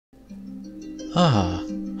Ah,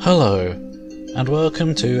 hello, and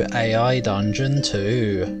welcome to AI Dungeon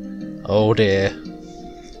 2. Oh dear,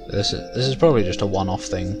 this is probably just a one-off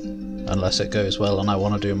thing, unless it goes well and I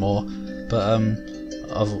want to do more. But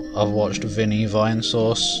I've watched Vinny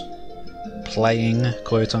Vinesauce playing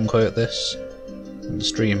quote-unquote this and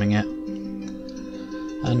streaming it,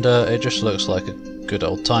 and it just looks like a good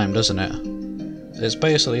old time, doesn't it? It's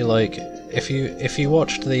basically like if you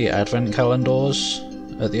watched the advent calendars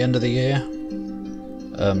at the end of the year.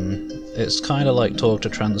 It's kind of like Talk to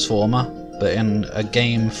Transformer, but in a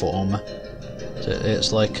game form.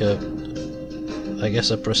 It's like I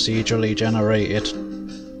guess a procedurally generated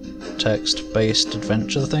text-based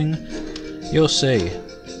adventure thing. You'll see.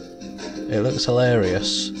 It looks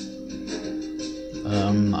hilarious.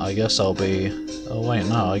 I guess I'll be. Oh wait,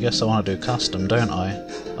 no. I guess I want to do custom, don't I?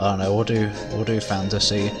 I don't know. We'll do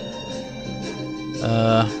fantasy.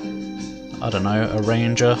 I don't know. A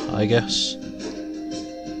ranger, I guess.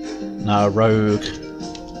 No, rogue.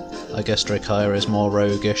 I guess Drakaya is more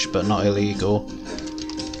roguish, but not illegal.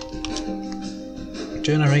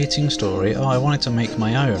 Generating story. Oh, I wanted to make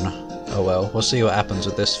my own. Oh well, we'll see what happens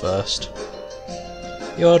with this first.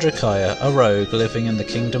 You are Drakaya, a rogue living in the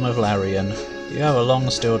kingdom of Larian. You have a long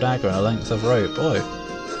steel dagger and a length of rope.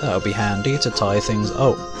 Oh, that'll be handy to tie things.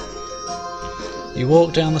 Oh. You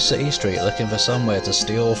walk down the city street looking for somewhere to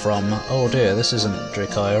steal from. Oh dear, this isn't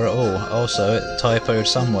Drakaya at all. Also, it typoed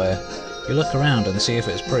somewhere. You look around and see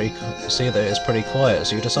that it's pretty quiet,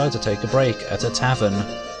 so you decide to take a break at a tavern.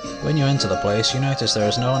 When you enter the place, you notice there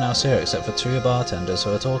is no one else here except for two bartenders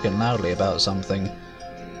who are talking loudly about something.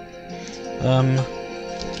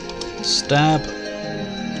 Stab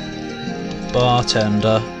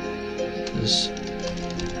bartender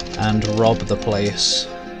and rob the place.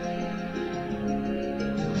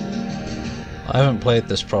 I haven't played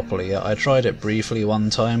this properly yet. I tried it briefly one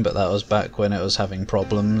time, but that was back when it was having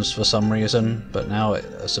problems for some reason, but now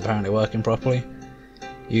it's apparently working properly.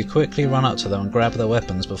 You quickly run up to them and grab their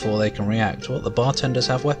weapons before they can react. What, the bartenders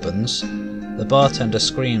have weapons? The bartender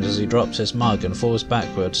screams as he drops his mug and falls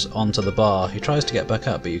backwards onto the bar. He tries to get back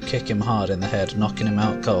up, but you kick him hard in the head, knocking him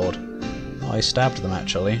out cold. Oh, I stabbed them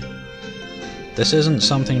actually. This isn't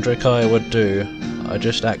something Drakaya would do. I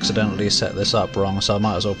just accidentally set this up wrong, so I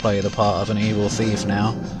might as well play the part of an evil thief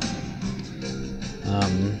now.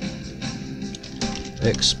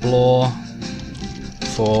 Explore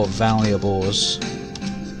for valuables.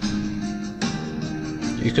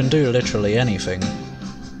 You can do literally anything.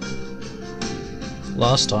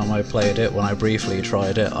 Last time I played it, when I briefly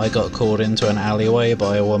tried it, I got called into an alleyway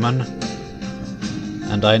by a woman.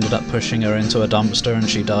 And I ended up pushing her into a dumpster and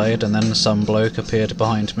she died, and then some bloke appeared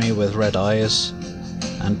behind me with red eyes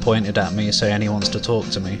and pointed at me saying he wants to talk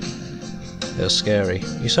to me. It was scary.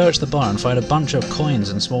 You search the bar and find a bunch of coins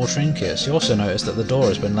and small trinkets. You also notice that the door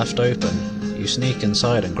has been left open. You sneak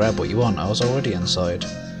inside and grab what you want. I was already inside.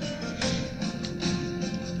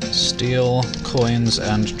 Steal coins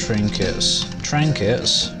and trinkets.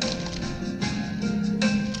 Trinkets?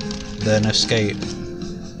 Then escape.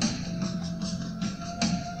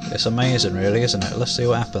 It's amazing really, isn't it? Let's see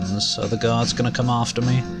what happens. Are the guards gonna come after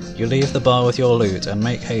me? You leave the bar with your loot and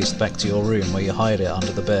make haste back to your room where you hide it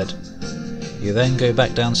under the bed. You then go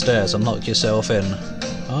back downstairs and lock yourself in.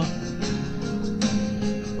 Huh?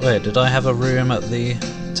 Wait, did I have a room at the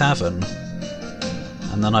tavern?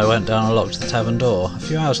 And then I went down and locked the tavern door. A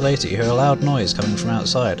few hours later you hear a loud noise coming from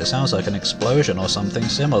outside. It sounds like an explosion or something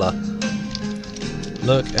similar.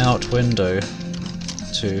 Look out window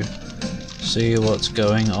to see what's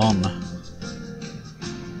going on.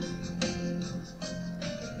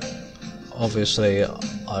 Obviously,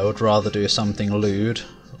 I would rather do something lewd,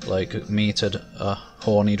 like meet a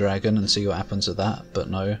horny dragon and see what happens with that, but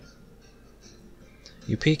no.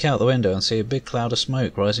 You peek out the window and see a big cloud of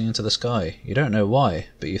smoke rising into the sky. You don't know why,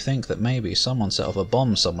 but you think that maybe someone set off a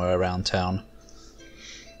bomb somewhere around town.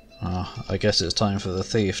 I guess it's time for the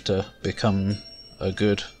thief to become a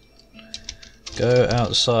good. Go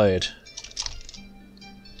outside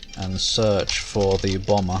and search for the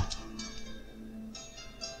bomber.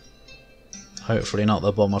 Hopefully not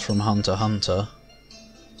the bomber from Hunter x Hunter.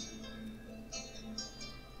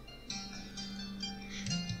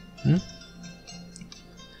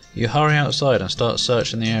 You hurry outside and start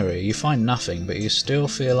searching the area. You find nothing, but you still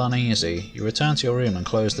feel uneasy. You return to your room and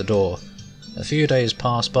close the door. A few days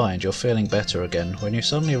pass by and you're feeling better again, when you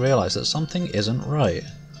suddenly realise that something isn't right.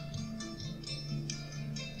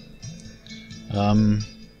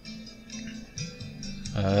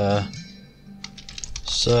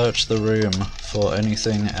 Search the room for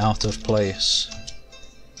anything out of place.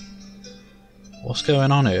 What's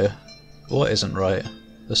going on here? What isn't right?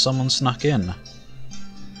 Has someone snuck in?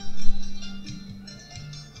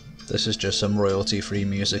 This is just some royalty-free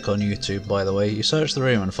music on YouTube, by the way. You search the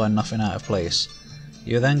room and find nothing out of place.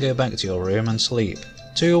 You then go back to your room and sleep.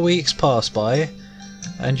 2 weeks pass by,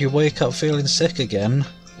 and you wake up feeling sick again.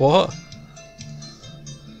 What?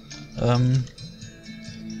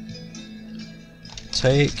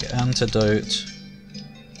 Take antidote.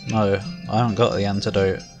 No, I haven't got the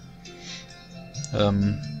antidote.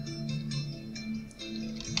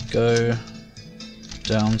 Go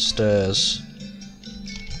downstairs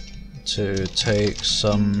to take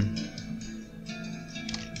some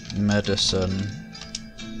medicine.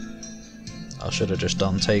 I should have just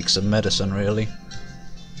done take some medicine, really.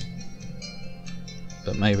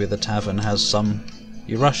 But maybe the tavern has some.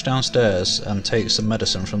 You rush downstairs and take some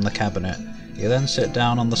medicine from the cabinet. You then sit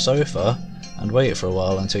down on the sofa and wait for a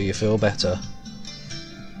while until you feel better.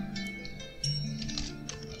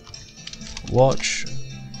 Watch.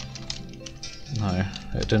 No,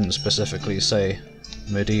 it didn't specifically say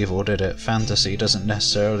medieval, did it? Fantasy doesn't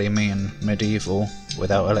necessarily mean medieval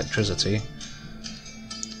without electricity.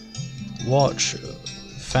 Watch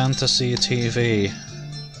fantasy TV.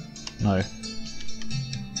 No.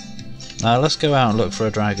 Now let's go out and look for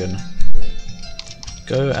a dragon.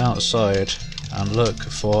 Go outside and look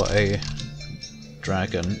for a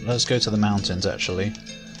dragon. Let's go to the mountains, actually.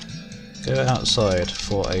 Go outside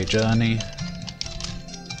for a journey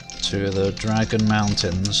to the Dragon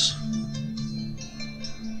Mountains.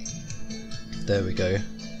 There we go.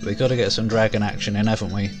 We got to get some dragon action in,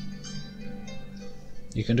 haven't we?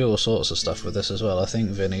 You can do all sorts of stuff with this as well. I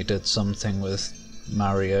think Vinny did something with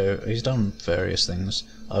Mario. He's done various things.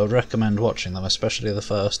 I would recommend watching them, especially the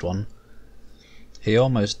first one. He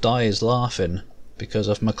almost dies laughing because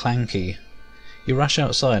of McClanky. You rush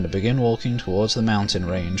outside and begin walking towards the mountain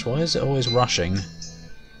range. Why is it always rushing?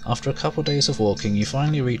 After a couple days of walking, you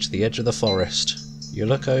finally reach the edge of the forest. You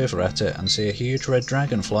look over at it and see a huge red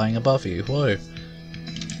dragon flying above you. Whoa!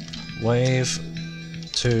 Wave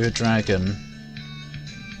to dragon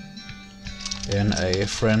in a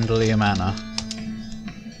friendly manner.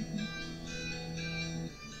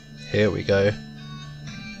 Here we go.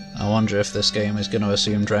 I wonder if this game is going to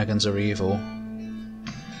assume dragons are evil.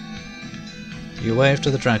 You wave to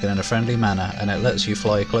the dragon in a friendly manner and it lets you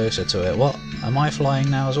fly closer to it. What? Am I flying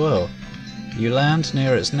now as well? You land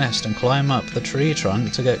near its nest and climb up the tree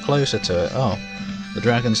trunk to get closer to it. Oh, the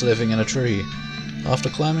dragon's living in a tree. After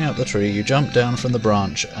climbing up the tree, you jump down from the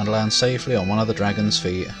branch and land safely on one of the dragon's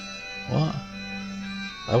feet. What?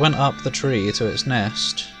 I went up the tree to its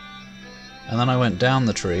nest, and then I went down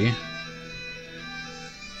the tree.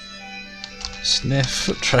 Sniff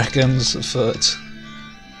dragon's foot.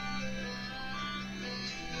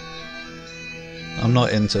 I'm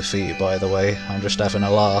not into feet, by the way, I'm just having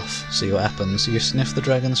a laugh. See what happens. You sniff the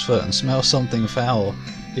dragon's foot and smell something foul.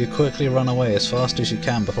 You quickly run away as fast as you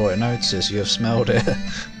can before it notices you have smelled it.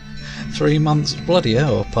 3 months, bloody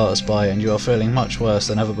hell, pass by and you are feeling much worse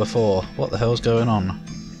than ever before. What the hell's going on?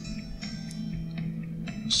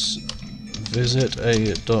 Visit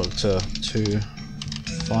a doctor to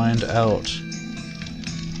find out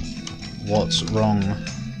what's wrong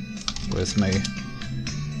with me.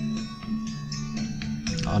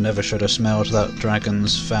 I never should have smelled that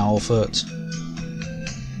dragon's foul foot.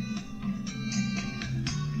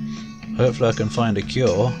 Hopefully I can find a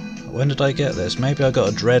cure. When did I get this? Maybe I got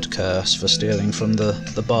a dread curse for stealing from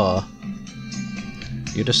the bar.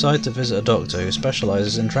 You decide to visit a doctor who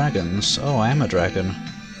specialises in dragons. Oh, I am a dragon.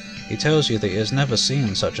 He tells you that he has never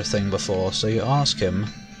seen such a thing before, so you ask him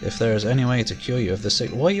if there is any way to cure you of the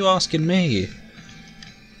sick. Why are you asking me?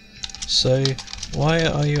 So, why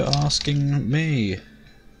are you asking me?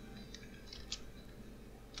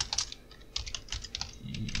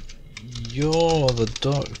 You're the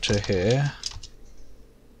doctor here.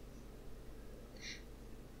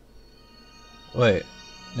 Wait,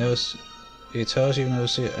 he tells you never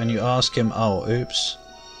see it, and you ask him. Oh, oops.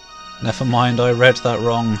 Never mind, I read that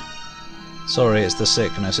wrong. Sorry, it's the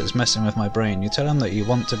sickness, it's messing with my brain. You tell him that you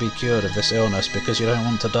want to be cured of this illness because you don't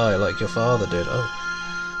want to die like your father did.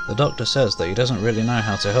 Oh, the doctor says that he doesn't really know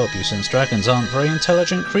how to help you since dragons aren't very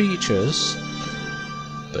intelligent creatures.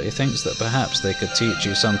 But he thinks that perhaps they could teach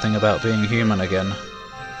you something about being human again.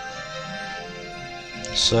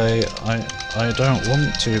 Say, I don't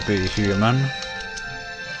want to be human.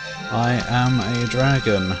 I am a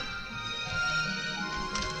dragon.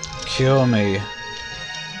 Cure me,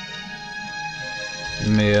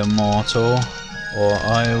 mere mortal, or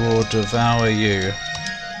I will devour you.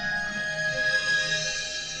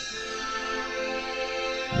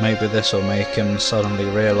 Maybe this will make him suddenly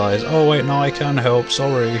realise, oh wait, no, I can help,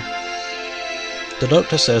 sorry. The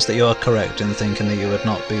doctor says that you are correct in thinking that you would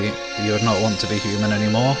not want to be human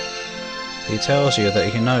anymore. He tells you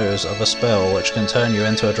that he knows of a spell which can turn you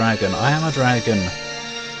into a dragon. I am a dragon!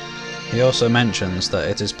 He also mentions that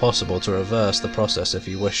it is possible to reverse the process if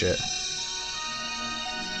you wish it.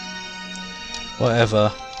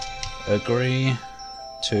 Whatever. Agree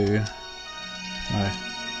to... No.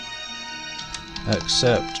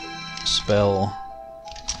 Accept spell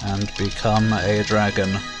and become a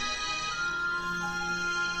dragon.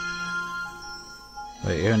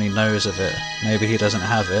 Wait, he only knows of it. Maybe he doesn't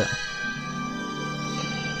have it.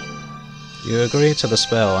 You agree to the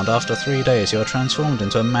spell, and after 3 days you are transformed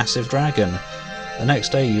into a massive dragon. The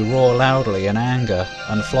next day you roar loudly in anger,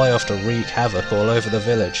 and fly off to wreak havoc all over the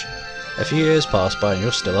village. A few years pass by and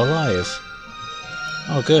you're still alive.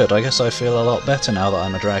 Oh good, I guess I feel a lot better now that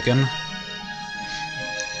I'm a dragon.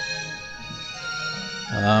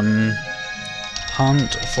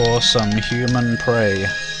 Hunt for some human prey.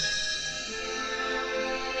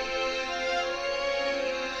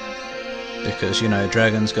 Because, you know,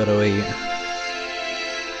 dragons gotta eat.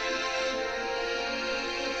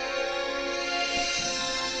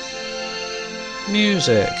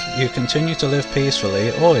 Music! You continue to live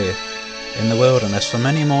peacefully, oi, in the wilderness for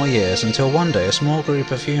many more years, until one day a small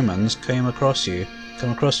group of humans come across you.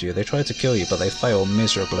 They try to kill you, but they fail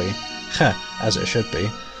miserably. Ha! As it should be.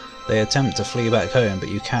 They attempt to flee back home, but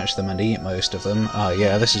you catch them and eat most of them. Ah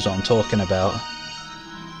yeah, this is what I'm talking about.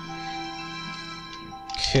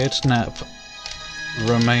 Kidnap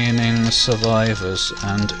remaining survivors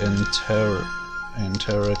and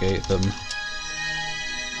interrogate them.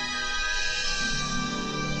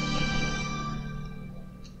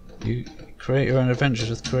 You create your own adventures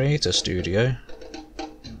with Creator Studio.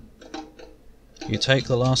 You take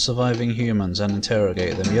the last surviving humans and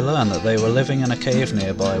interrogate them. You learn that they were living in a cave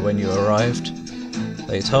nearby when you arrived.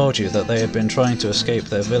 They told you that they had been trying to escape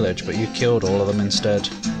their village, but you killed all of them instead.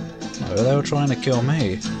 Oh, they were trying to kill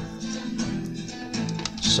me.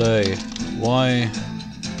 Say, why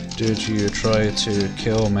did you try to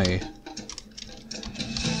kill me?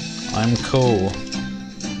 I'm cool.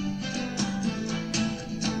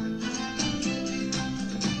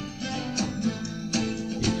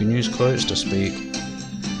 You can use quotes to speak.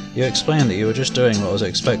 You explain that you were just doing what was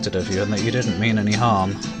expected of you and that you didn't mean any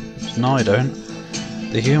harm. No, I don't.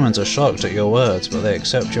 The humans are shocked at your words, but they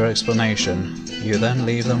accept your explanation. You then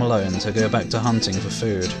leave them alone to go back to hunting for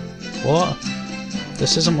food. What?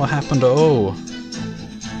 This isn't what happened at all.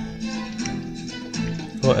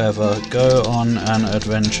 Whatever, go on an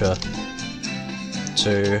adventure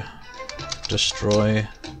to destroy...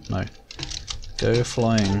 no. Go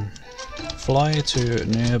flying. Fly to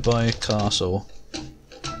nearby castle.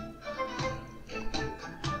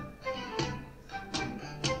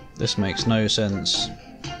 This makes no sense.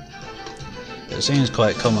 It seems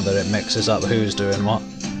quite common that it mixes up who's doing what.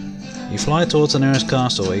 You fly towards the nearest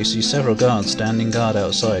castle where you see several guards standing guard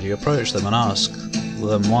outside. You approach them and ask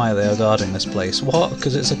them why they are guarding this place. What?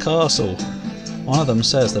 Because it's a castle. One of them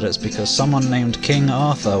says that it's because someone named King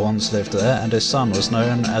Arthur once lived there and his son was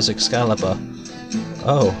known as Excalibur.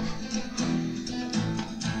 Oh.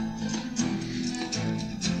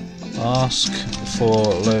 Ask for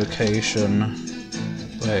location.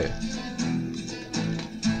 Wait.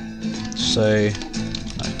 Say,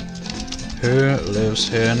 no. Who lives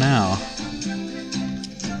here now?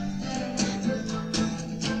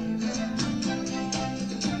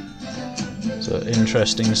 So,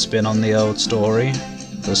 interesting spin on the old story.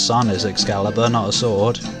 The sun is Excalibur, not a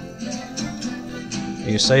sword.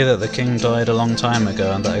 You say that the king died a long time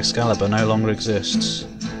ago and that Excalibur no longer exists.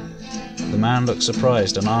 The man looks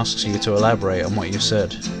surprised and asks you to elaborate on what you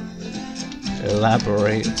said.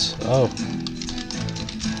 Elaborate. Oh.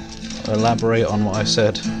 Elaborate on what I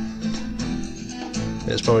said.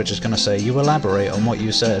 It's probably just going to say, you elaborate on what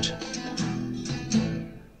you said.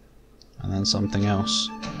 And then something else.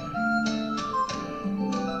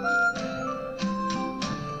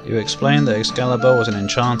 You explained that Excalibur was an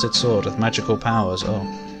enchanted sword with magical powers. Oh.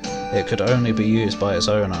 It could only be used by its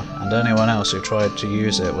owner, and anyone else who tried to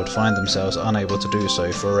use it would find themselves unable to do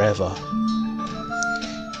so forever.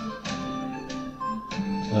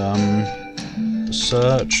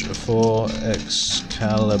 Search for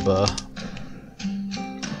Excalibur.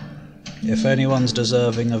 If anyone's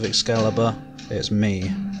deserving of Excalibur, it's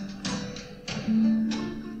me.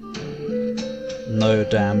 No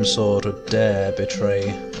damn sword would dare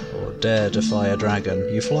betray or dare defy a dragon.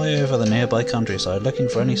 You fly over the nearby countryside looking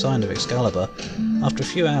for any sign of Excalibur. After a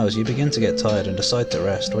few hours you begin to get tired and decide to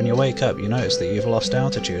rest. When you wake up you notice that you've lost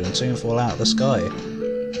altitude and soon fall out of the sky.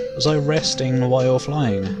 Was I resting while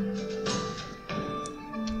flying?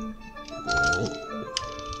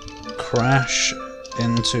 crash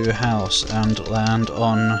into house and land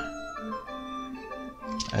on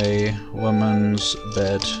a woman's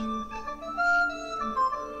bed.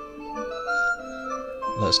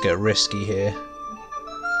 Let's get risky here.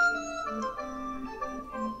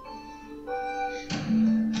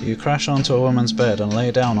 You crash onto a woman's bed and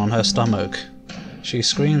lay down on her stomach. She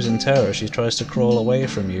screams in terror as she tries to crawl away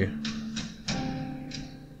from you.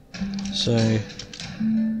 So,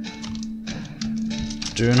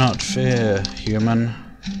 do not fear, human.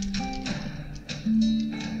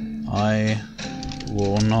 I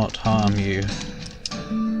will not harm you.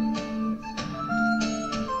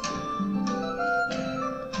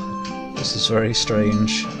 This is very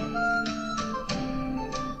strange.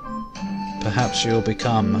 Perhaps you'll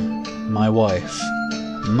become my wife.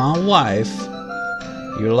 My wife?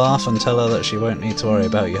 You laugh and tell her that she won't need to worry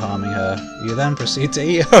about you harming her. You then proceed to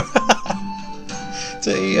eat her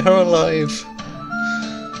to eat her alive.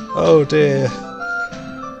 Oh dear.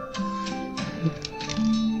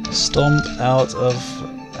 Stomp out of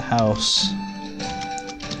house,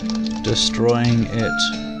 destroying it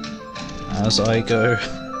as I go.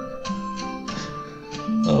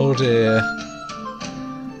 Oh dear.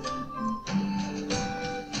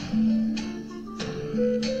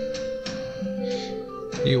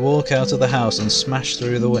 You walk out of the house and smash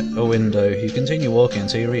through a window. You continue walking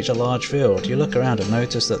until you reach a large field. You look around and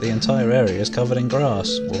notice that the entire area is covered in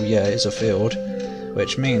grass. Well, yeah, it's a field,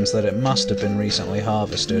 which means that it must have been recently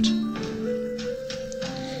harvested.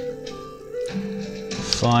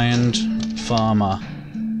 Find farmer.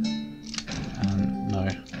 No.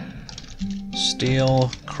 Steal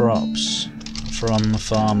crops from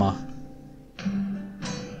farmer.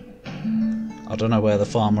 I don't know where the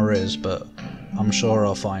farmer is, but I'm sure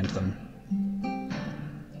I'll find them.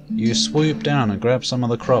 You swoop down and grab some of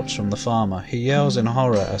the crops from the farmer. He yells in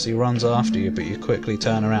horror as he runs after you, but you quickly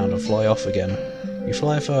turn around and fly off again. You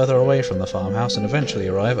fly further away from the farmhouse and eventually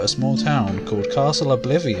arrive at a small town called Castle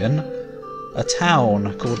Oblivion. A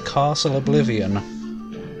town called Castle Oblivion.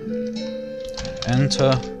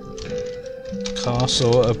 Enter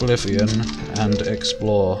Castle Oblivion and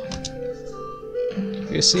explore.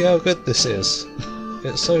 You see how good this is?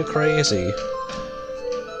 It's so crazy.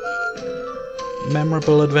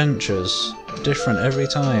 Memorable adventures, different every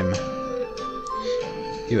time.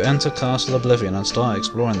 You enter Castle Oblivion and start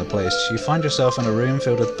exploring the place. You find yourself in a room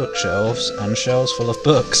filled with bookshelves and shelves full of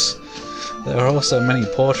books. There are also many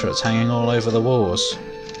portraits hanging all over the walls.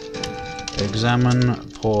 Examine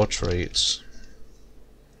portraits.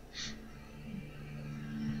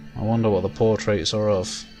 I wonder what the portraits are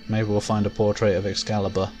of. Maybe we'll find a portrait of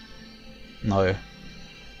Excalibur. No.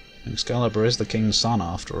 Excalibur is the king's son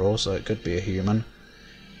after all, so it could be a human.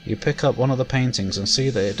 You pick up one of the paintings and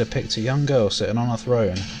see that it depicts a young girl sitting on a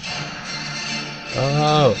throne.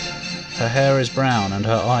 Oh! Her hair is brown and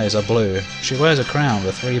her eyes are blue. She wears a crown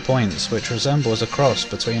with 3 points, which resembles a cross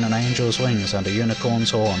between an angel's wings and a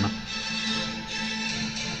unicorn's horn.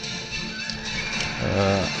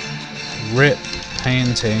 Rip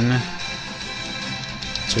painting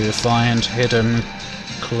to find hidden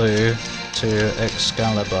clue to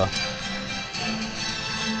Excalibur.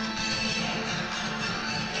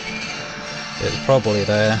 It's probably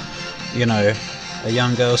there. You know, a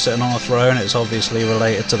young girl sitting on a throne, it's obviously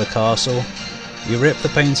related to the castle. You rip the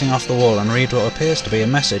painting off the wall and read what appears to be a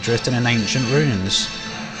message written in ancient runes.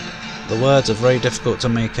 The words are very difficult to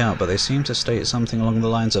make out, but they seem to state something along the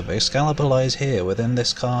lines of Excalibur lies here within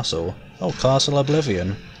this castle. Oh, Castle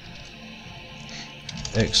Oblivion.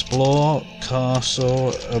 Explore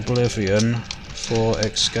Castle Oblivion for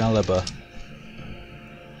Excalibur.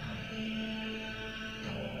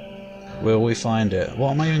 Will we find it?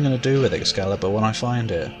 What am I even going to do with Excalibur when I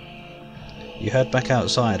find it? You head back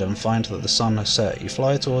outside and find that the sun has set. You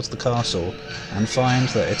fly towards the castle and find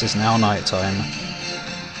that it is now night time.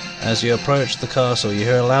 As you approach the castle, you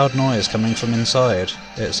hear a loud noise coming from inside.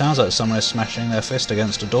 It sounds like someone is smashing their fist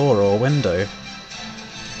against a door or a window.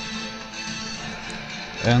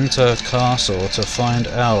 Enter castle to find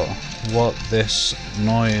out what this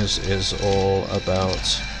noise is all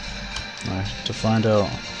about. No, to find out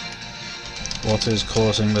what is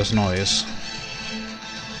causing this noise.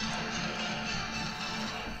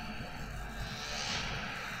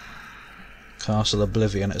 Castle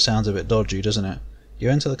Oblivion, it sounds a bit dodgy, doesn't it?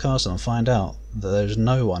 You enter the castle and find out that there is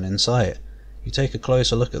no one in sight. You take a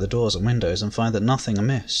closer look at the doors and windows and find nothing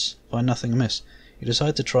amiss. You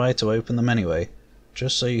decide to try to open them anyway,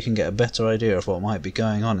 just so you can get a better idea of what might be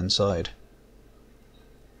going on inside.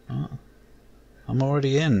 Oh, I'm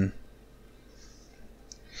already in.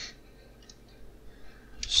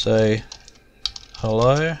 Say,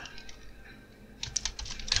 hello?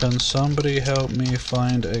 Can somebody help me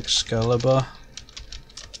find Excalibur?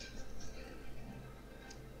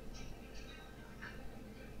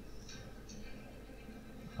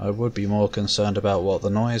 I would be more concerned about what the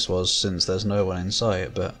noise was since there's no one in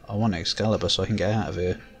sight, but I want Excalibur so I can get out of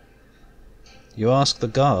here. You ask the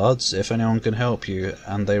guards if anyone can help you,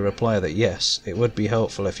 and they reply that yes, it would be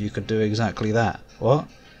helpful if you could do exactly that. What?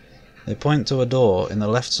 They point to a door in the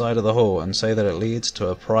left side of the hall and say that it leads to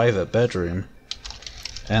a private bedroom.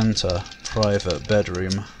 Enter private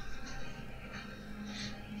bedroom.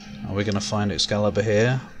 Are we going to find Excalibur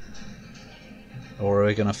here? Or are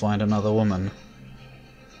we going to find another woman?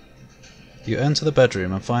 You enter the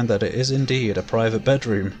bedroom and find that it is indeed a private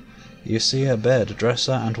bedroom. You see a bed,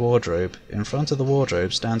 dresser and wardrobe. In front of the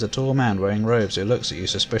wardrobe stands a tall man wearing robes who looks at you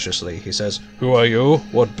suspiciously. He says, "Who are you?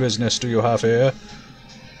 What business do you have here?"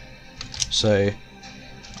 Say,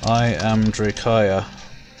 "I am Drakaya,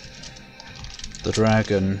 the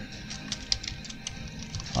dragon.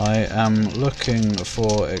 I am looking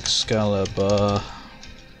for Excalibur."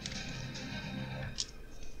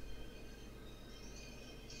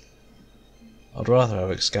 I'd rather have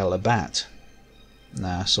Excalibur.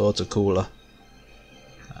 Nah, swords are cooler.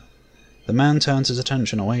 The man turns his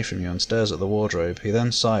attention away from you and stares at the wardrobe. He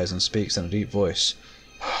then sighs and speaks in a deep voice.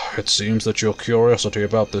 "It seems that your curiosity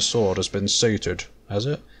about this sword has been sated, has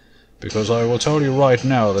it? Because I will tell you right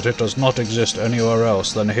now that it does not exist anywhere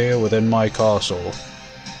else than here within my castle.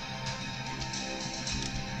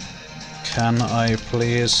 Can I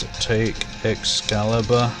please take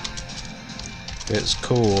Excalibur? It's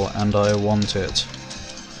cool and I want it."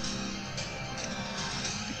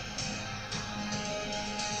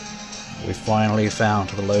 We finally found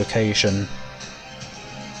the location.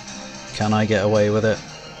 Can I get away with it?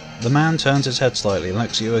 The man turns his head slightly and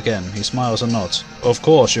looks at you again. He smiles and nods. "Of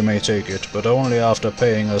course you may take it, but only after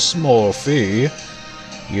paying a small fee."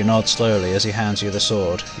 You nod slowly as he hands you the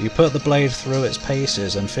sword. You put the blade through its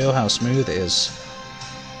paces and feel how smooth it is.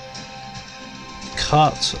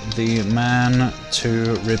 Cut the man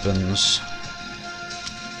to ribbons.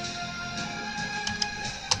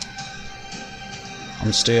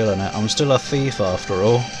 I'm stealing it. I'm still a thief after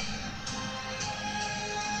all.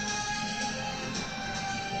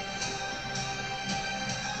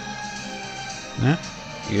 Yeah?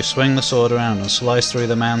 You swing the sword around and slice through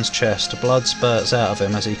the man's chest. Blood spurts out of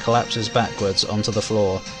him as he collapses backwards onto the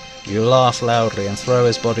floor. You laugh loudly and throw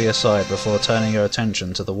his body aside before turning your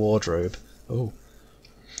attention to the wardrobe. Oh.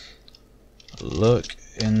 Look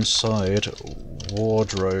inside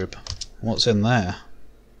wardrobe. What's in there?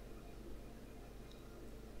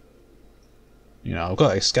 You know, I've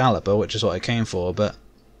got Excalibur, which is what I came for, but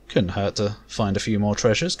couldn't hurt to find a few more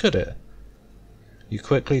treasures, could it? You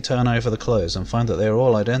quickly turn over the clothes and find that they are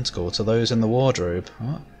all identical to those in the wardrobe.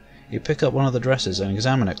 What? You pick up one of the dresses and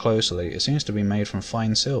examine it closely. It seems to be made from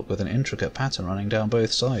fine silk with an intricate pattern running down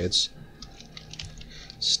both sides.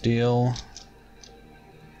 Steel.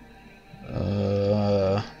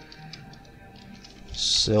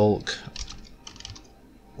 Silk.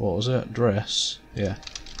 What was it? Dress. Yeah.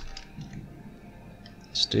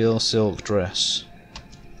 Steel silk dress.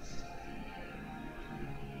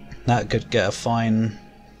 That could get a fine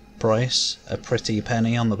price, a pretty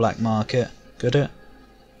penny on the black market, could it?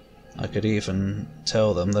 I could even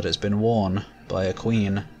tell them that it's been worn by a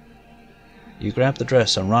queen. You grab the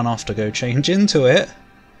dress and run off to go change into it.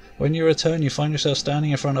 When you return, you find yourself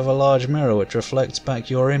standing in front of a large mirror which reflects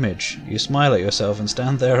back your image. You smile at yourself and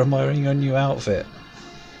stand there admiring your new outfit.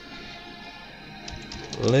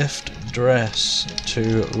 Lift dress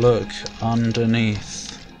to look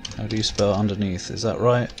underneath. How do you spell underneath? Is that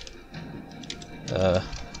right? I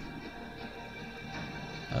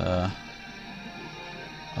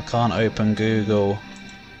can't open Google.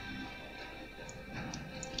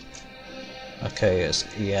 Okay, it's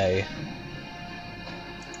EA.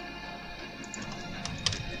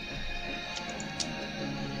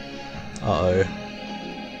 Uh-oh.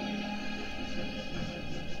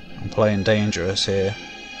 I'm playing dangerous here.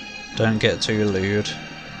 Don't get too lewd.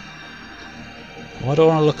 Why do I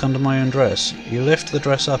want to look under my own dress? You lift the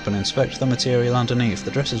dress up and inspect the material underneath.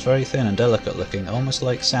 The dress is very thin and delicate looking, almost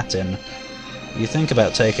like satin. You think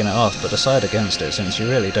about taking it off, but decide against it since you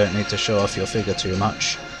really don't need to show off your figure too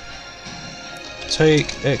much.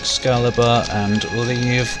 Take Excalibur and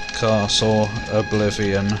leave Castle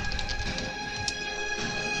Oblivion.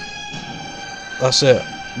 That's it.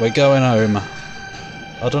 We're going home.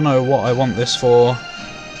 I don't know what I want this for.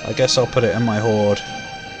 I guess I'll put it in my hoard.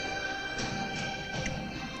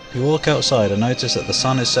 You walk outside and notice that the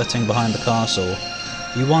sun is setting behind the castle.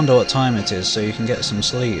 You wonder what time it is so you can get some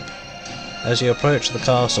sleep. As you approach the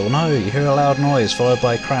castle, no, you hear a loud noise followed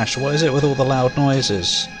by a crash. What is it with all the loud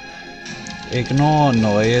noises? Ignore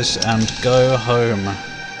noise and go home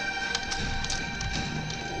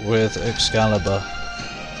with Excalibur.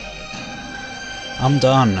 I'm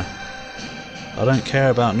done. I don't care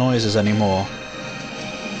about noises anymore.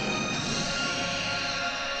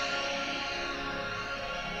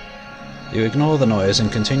 You ignore the noise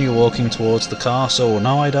and continue walking towards the castle.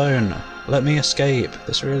 No, I don't. Let me escape.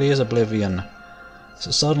 This really is Oblivion.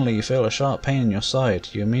 So suddenly you feel a sharp pain in your side.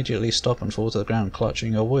 You immediately stop and fall to the ground,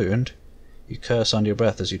 clutching your wound. You curse under your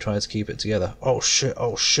breath as you try to keep it together. Oh shit,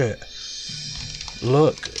 oh shit.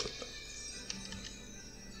 Look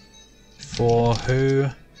for who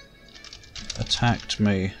attacked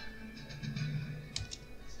me.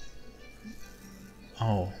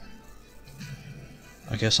 Oh.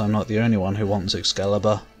 I guess I'm not the only one who wants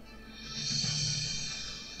Excalibur.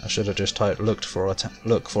 I should have just typed look for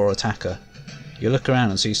attacker. You look around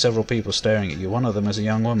and see several people staring at you. One of them is a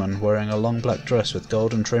young woman wearing a long black dress with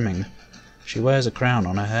golden trimming. She wears a crown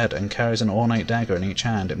on her head and carries an ornate dagger in each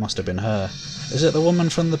hand. It must have been her. Is it the woman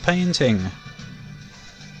from the painting?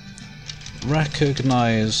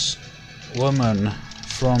 Recognize woman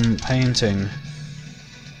from painting.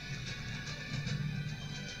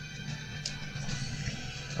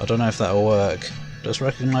 I don't know if that'll work. Does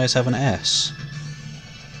recognize have an S?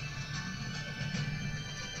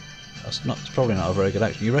 It's probably not a very good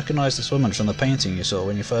action. You recognise this woman from the painting you saw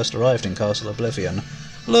when you first arrived in Castle Oblivion.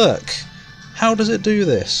 Look! How does it do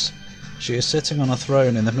this? She is sitting on a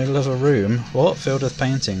throne in the middle of a room, filled with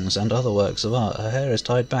paintings and other works of art. Her hair is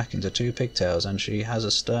tied back into 2 pigtails and she has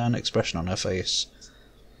a stern expression on her face.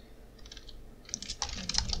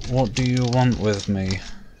 What do you want with me?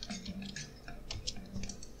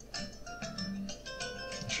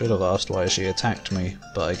 Should have asked why she attacked me,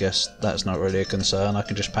 but I guess that's not really a concern. I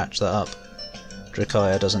can just patch that up.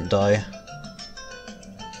 Drakaya doesn't die.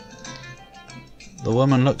 The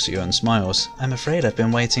woman looks at you and smiles. I'm afraid I've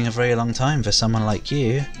been waiting a very long time for someone like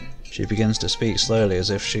you. She begins to speak slowly as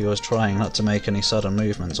if she was trying not to make any sudden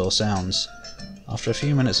movements or sounds. After a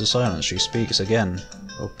few minutes of silence she speaks again.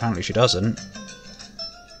 Well, apparently she doesn't.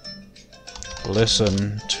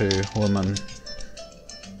 Listen to woman.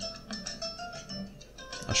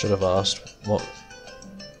 I should have asked what,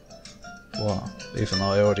 even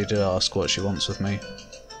though I already did ask what she wants with me.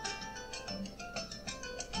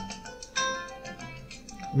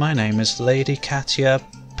 My name is Lady Katya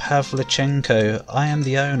Pavlichenko. I am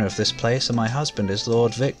the owner of this place and my husband is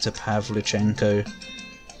Lord Victor Pavlichenko.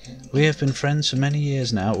 We have been friends for many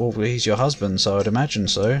years now. Well, he's your husband, so I'd imagine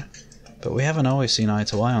so. But we haven't always seen eye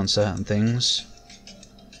to eye on certain things.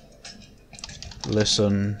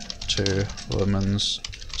 Listen to woman's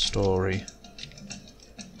story.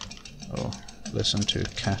 Or listen to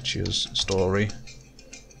Katya's story.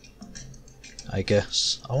 I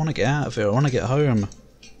guess. I want to get out of here. I want to get home.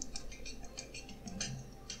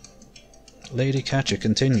 Lady Katya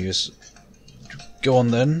continues. Go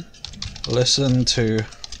on then. Listen to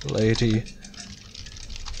Lady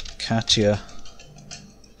Katya.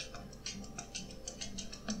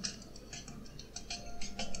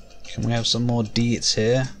 Can we have some more deets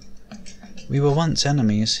here? We were once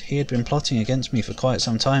enemies. He had been plotting against me for quite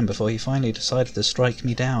some time before he finally decided to strike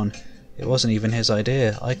me down. It wasn't even his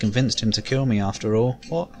idea. I convinced him to kill me after all.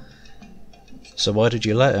 What? So why did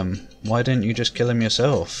you let him? Why didn't you just kill him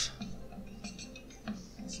yourself?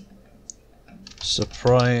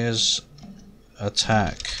 Surprise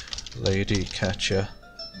attack, Lady Katya.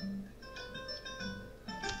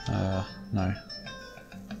 No.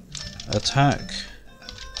 Attack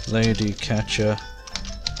Lady Katya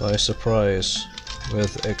by surprise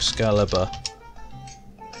with Excalibur.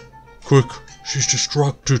 Quick, she's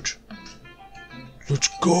distracted. Let's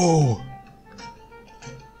go.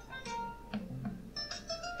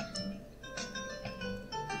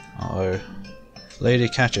 Uh-oh. Lady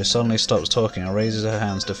Katya suddenly stops talking and raises her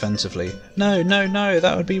hands defensively. No, no, no,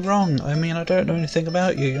 that would be wrong. I mean, I don't know anything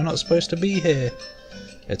about you. You're not supposed to be here.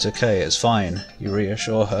 It's okay, it's fine. You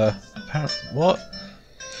reassure her. What?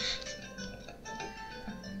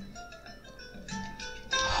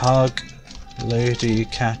 Hug Lady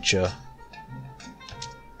Katya.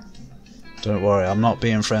 Don't worry, I'm not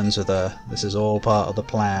being friends with her. This is all part of the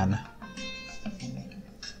plan.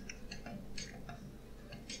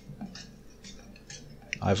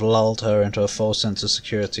 I've lulled her into a false sense of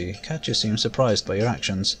security. Katya seems surprised by your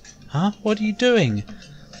actions. Huh? What are you doing?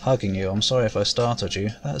 Hugging you. I'm sorry if I startled you.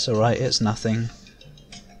 That's alright, it's nothing.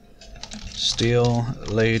 Steal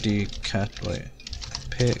Lady Katya.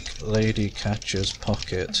 Pick Lady Katya's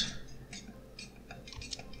pocket.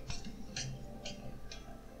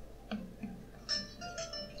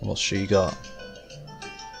 What's she got?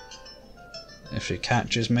 If she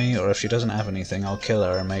catches me, or if she doesn't have anything, I'll kill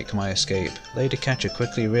her and make my escape. Lady Catcher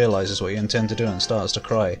quickly realises what you intend to do and starts to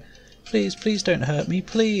cry. Please, please don't hurt me,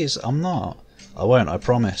 please! I'm not. I won't, I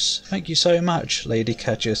promise. Thank you so much, Lady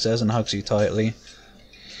Catcher says and hugs you tightly.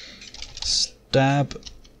 Stab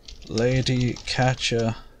Lady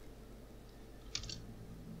Catcher.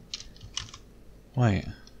 Wait.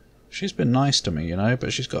 She's been nice to me, you know,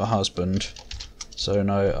 but she's got a husband. So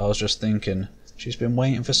no, I was just thinking, she's been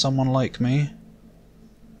waiting for someone like me.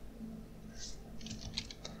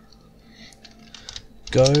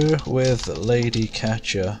 Go with Lady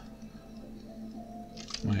Catcher.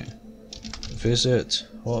 Wait. Visit,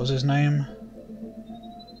 what was his name?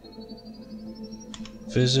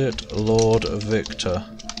 Visit Lord Victor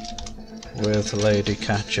with Lady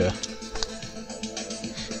Catcher.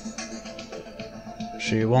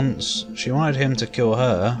 She wanted him to kill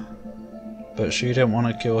her, but she didn't want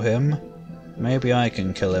to kill him. Maybe I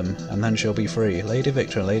can kill him, and then she'll be free. Lady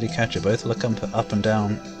Victor and Lady Catcher both look up and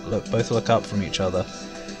down. Both look up from each other.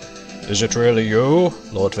 Is it really you?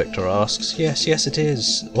 Lord Victor asks. Yes, yes it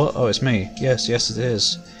is. What? Oh, it's me. Yes, yes it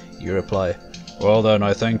is. You reply. Well then,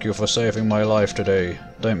 I thank you for saving my life today.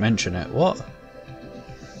 Don't mention it. What?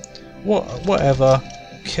 Whatever.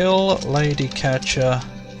 Kill Lady Catcher.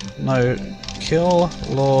 No, kill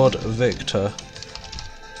Lord Victor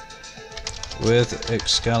with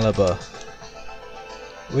Excalibur.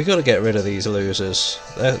 We gotta get rid of these losers.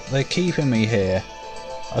 They're keeping me here.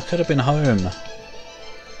 I could have been home.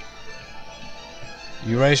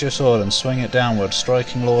 You raise your sword and swing it downward,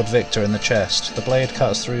 striking Lord Victor in the chest. The blade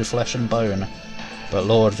cuts through flesh and bone, but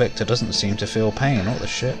Lord Victor doesn't seem to feel pain. What the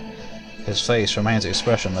shit? His face remains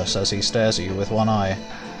expressionless as he stares at you with one eye.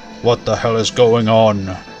 What the hell is going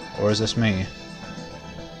on? Or is this me?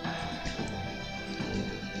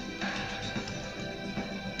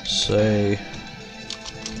 Say,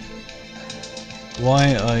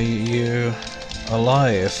 why are you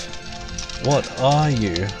alive? What are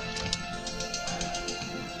you?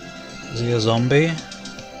 Is he a zombie?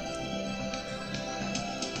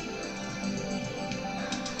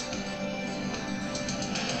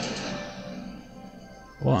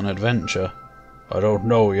 What an adventure. I don't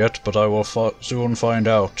know yet, but I will soon find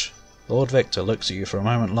out. Lord Victor looks at you for a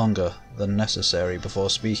moment longer than necessary before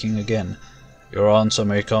speaking again. Your answer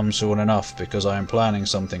may come soon enough, because I am planning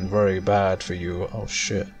something very bad for you. Oh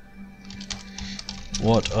shit.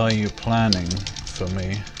 What are you planning for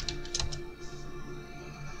me?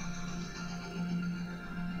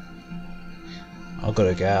 I've got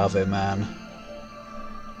to get out of here, man.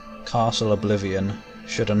 Castle Oblivion.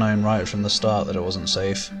 Should have known right from the start that it wasn't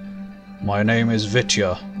safe. My name is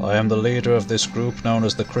Vitya. I am the leader of this group known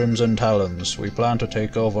as the Crimson Talons. We plan to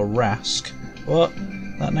take over Rask. What?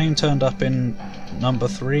 That name turned up in number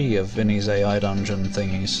 3 of Vinny's AI dungeon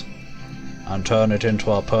thingies. And turn it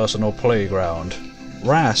into our personal playground.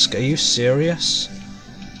 Rask, are you serious?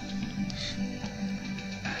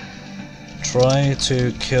 Try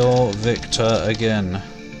to kill Victor again.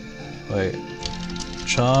 Wait.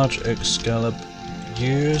 Charge Excalibur.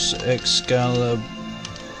 Use Excalibur's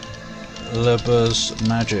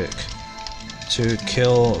magic to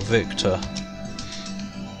kill Victor.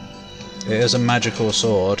 It is a magical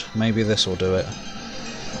sword. Maybe this will do it.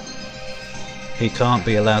 He can't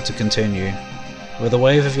be allowed to continue. With a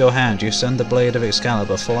wave of your hand, you send the blade of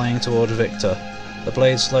Excalibur flying toward Victor. The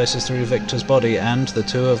blade slices through Victor's body, and the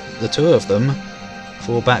two of them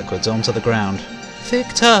fall backwards onto the ground.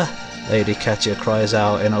 Victor! Lady Catcher cries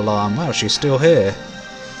out in alarm. Wow, she's still here.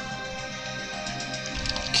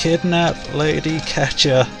 Kidnap Lady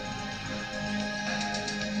Catcher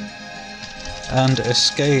and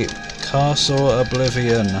escape Castle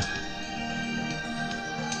Oblivion.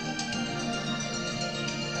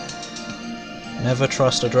 Never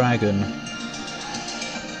trust a dragon.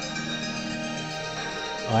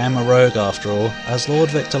 I am a rogue after all. As Lord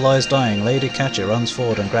Victor lies dying, Lady Catcher runs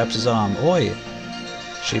forward and grabs his arm. Oi!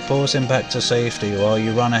 She pulls him back to safety while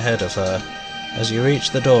you run ahead of her. As you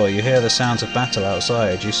reach the door, you hear the sounds of battle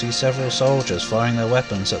outside. You see several soldiers firing their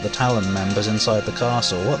weapons at the Talon members inside the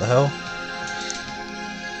castle. What the hell?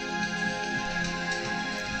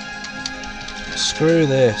 Screw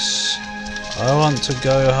this. I want to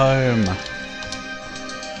go home.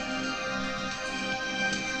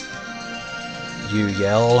 You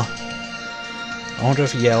yell. I wonder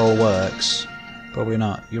if yell works. Probably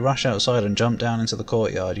not. You rush outside and jump down into the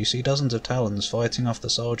courtyard. You see dozens of Talons fighting off the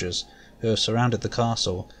soldiers who have surrounded the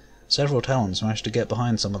castle. Several Talons manage to get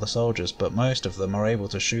behind some of the soldiers, but most of them are able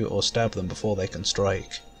to shoot or stab them before they can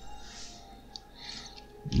strike.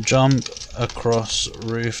 Jump across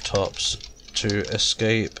rooftops to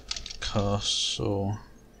escape castle.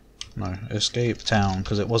 No, escape town,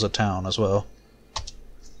 because it was a town as well.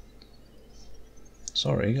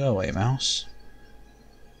 Sorry, go away, mouse.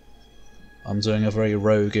 I'm doing a very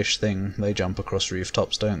roguish thing. They jump across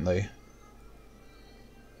rooftops, don't they?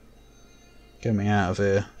 Get me out of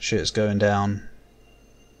here. Shit's going down.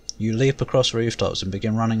 You leap across rooftops and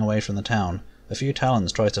begin running away from the town. A few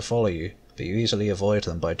talons try to follow you, but you easily avoid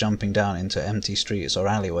them by jumping down into empty streets or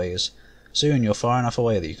alleyways. Soon you're far enough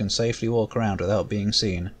away that you can safely walk around without being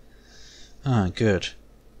seen. Ah, good.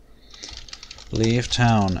 Leave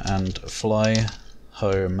town and fly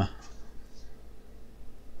home.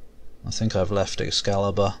 I think I've left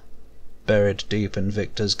Excalibur, buried deep in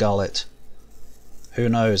Victor's gullet. Who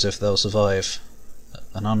knows if they'll survive?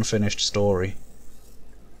 An unfinished story.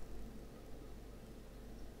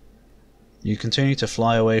 You continue to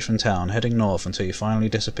fly away from town, heading north until you finally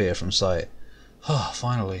disappear from sight. Ah,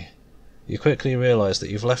 finally. You quickly realise that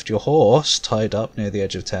you've left your horse tied up near the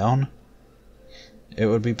edge of town. It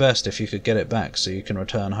would be best if you could get it back so you can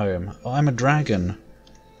return home. Oh, I'm a dragon!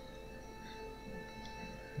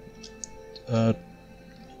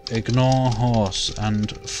 Ignore horse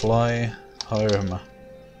and fly home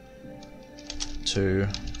to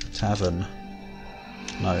tavern.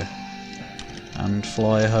 No. And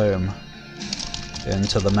fly home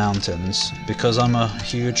into the mountains. Because I'm a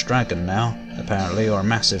huge dragon now, apparently, or a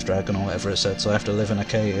massive dragon or whatever it said, so I have to live in a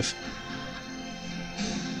cave.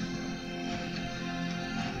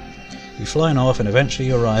 You fly north and eventually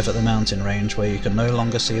you arrive at the mountain range where you can no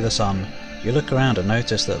longer see the sun. You look around and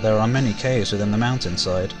notice that there are many caves within the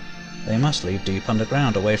mountainside. They must lead deep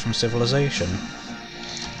underground away from civilization.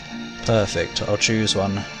 Perfect, I'll choose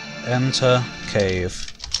one. Enter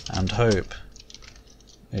cave and hope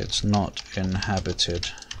it's not inhabited.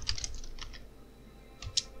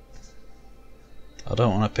 I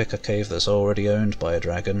don't want to pick a cave that's already owned by a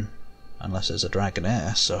dragon, unless it's a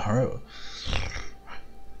dragoness, so...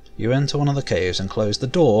 You enter one of the caves and close the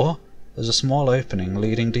door. There's a small opening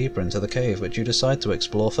leading deeper into the cave, which you decide to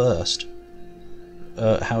explore first.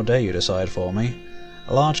 How dare you decide for me?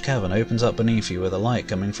 A large cavern opens up beneath you with a light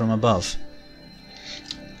coming from above.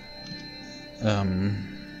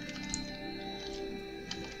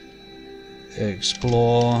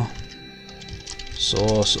 Explore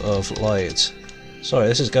source of light. Sorry,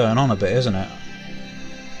 this is going on a bit, isn't it?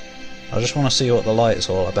 I just want to see what the light's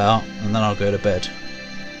all about, and then I'll go to bed.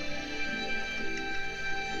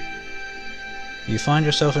 You find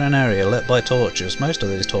yourself in an area lit by torches. Most of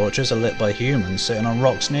these torches are lit by humans sitting on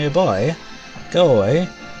rocks nearby. Go away.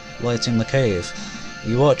 Lighting the cave.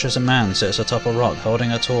 You watch as a man sits atop a rock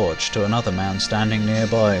holding a torch to another man standing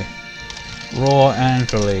nearby. Roar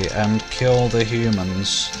angrily and kill the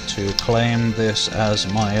humans to claim this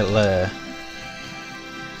as my lair.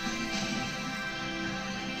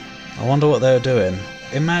 I wonder what they're doing.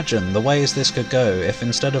 Imagine the ways this could go if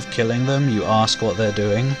instead of killing them you ask what they're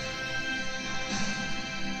doing.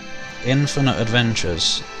 Infinite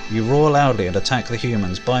adventures. You roar loudly and attack the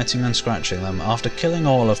humans, biting and scratching them. After killing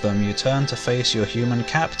all of them, you turn to face your human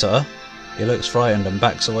captor. He looks frightened and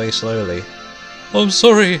backs away slowly. "I'm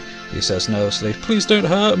sorry," he says nervously. "Please don't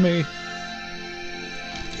hurt me."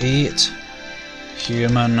 Eat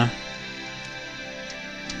human,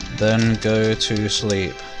 then go to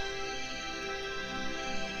sleep.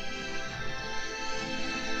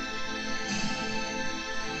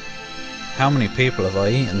 How many people have I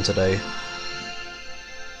eaten today?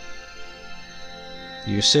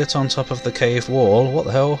 You sit on top of the cave wall, what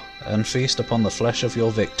the hell, and feast upon the flesh of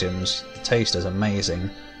your victims. The taste is amazing,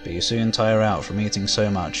 but you soon tire out from eating so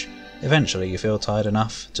much. Eventually you feel tired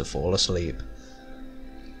enough to fall asleep.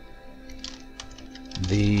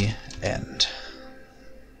 The end.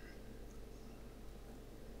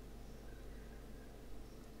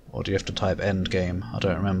 Or do you have to type end game? I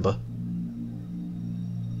don't remember.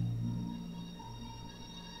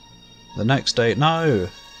 The next day, no!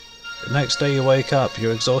 The next day you wake up,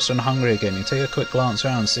 you're exhausted and hungry again. You take a quick glance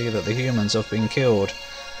around and see that the humans have been killed.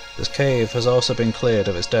 This cave has also been cleared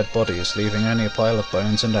of its dead bodies, leaving only a pile of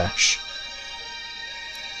bones and ash.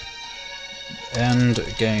 End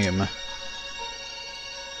game.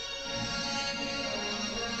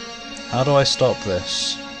 How do I stop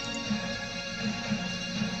this?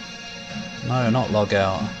 No, not log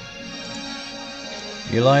out.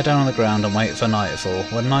 You lie down on the ground and wait for nightfall.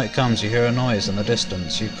 When night comes you hear a noise in the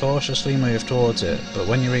distance. You cautiously move towards it, but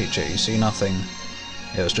when you reach it you see nothing.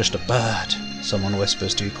 It was just a bird, someone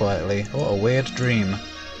whispers to you quietly. What a weird dream.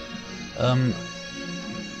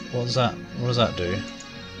 What does that do?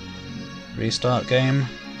 Restart game?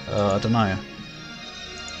 I don't know.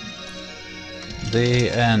 The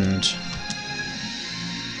end.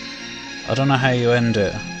 I don't know how you end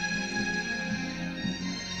it.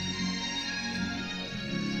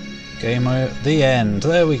 Game over. The end.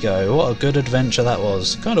 There we go. What a good adventure that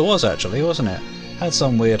was. Kinda was actually, wasn't it? Had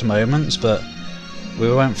some weird moments, but we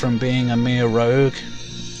went from being a mere rogue,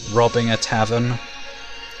 robbing a tavern,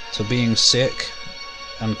 to being sick,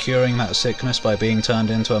 and curing that sickness by being turned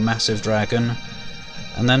into a massive dragon,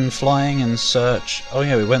 and then flying in search... Oh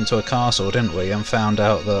yeah, we went to a castle, didn't we, and found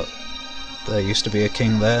out that there used to be a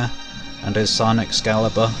king there, and his son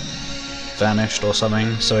Excalibur vanished or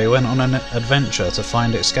something, so we went on an adventure to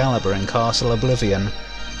find Excalibur in Castle Oblivion,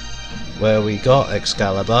 where we got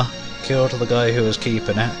Excalibur, killed the guy who was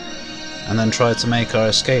keeping it, and then tried to make our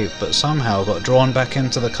escape, but somehow got drawn back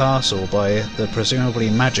into the castle by the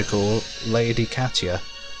presumably magical Lady Katya,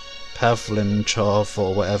 Pavlinchov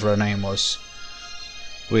or whatever her name was.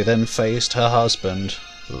 We then faced her husband,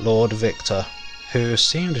 Lord Victor, who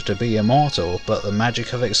seemed to be immortal, but the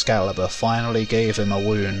magic of Excalibur finally gave him a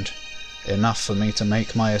wound, enough for me to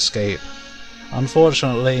make my escape.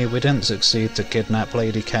 Unfortunately, we didn't succeed to kidnap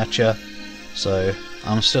Lady Katya, so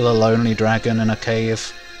I'm still a lonely dragon in a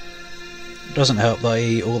cave. Doesn't help that I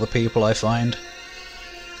eat all the people I find.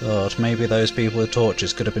 God, maybe those people with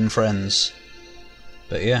torches could have been friends.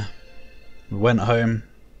 But yeah, we went home.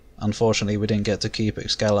 Unfortunately, we didn't get to keep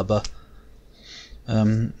Excalibur.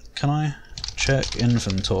 Can I check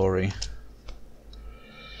inventory?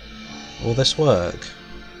 Will this work?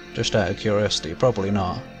 Just out of curiosity, probably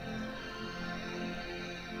not.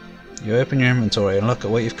 You open your inventory and look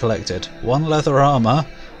at what you've collected. 1 leather armor,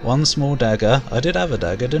 1 small dagger. I did have a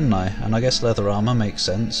dagger, didn't I? And I guess leather armor makes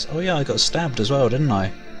sense. Oh yeah, I got stabbed as well, didn't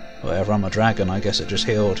I? Whatever, I'm a dragon, I guess it just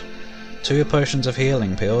healed. 2 potions of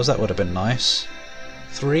healing pills, that would have been nice.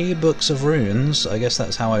 3 books of runes, I guess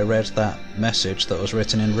that's how I read that message that was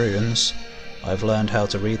written in runes. I've learned how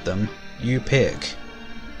to read them. You pick.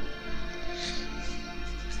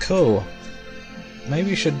 Cool. Maybe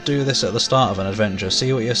you should do this at the start of an adventure,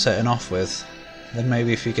 see what you're setting off with. Then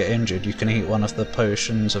maybe if you get injured you can eat one of the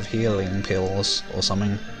potions of healing pills or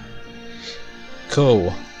something.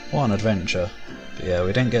 Cool. What an adventure. But yeah,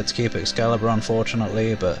 we didn't get to keep Excalibur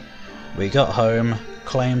unfortunately, but we got home,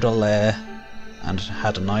 claimed a lair, and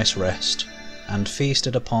had a nice rest, and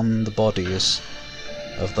feasted upon the bodies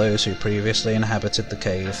of those who previously inhabited the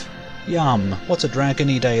cave. Yum! What a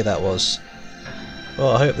dragony day that was.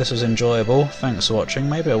 Well, I hope this was enjoyable. Thanks for watching.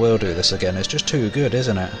 Maybe I will do this again. It's just too good,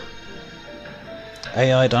 isn't it?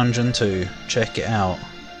 AI Dungeon 2. Check it out.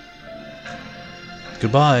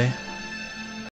 Goodbye.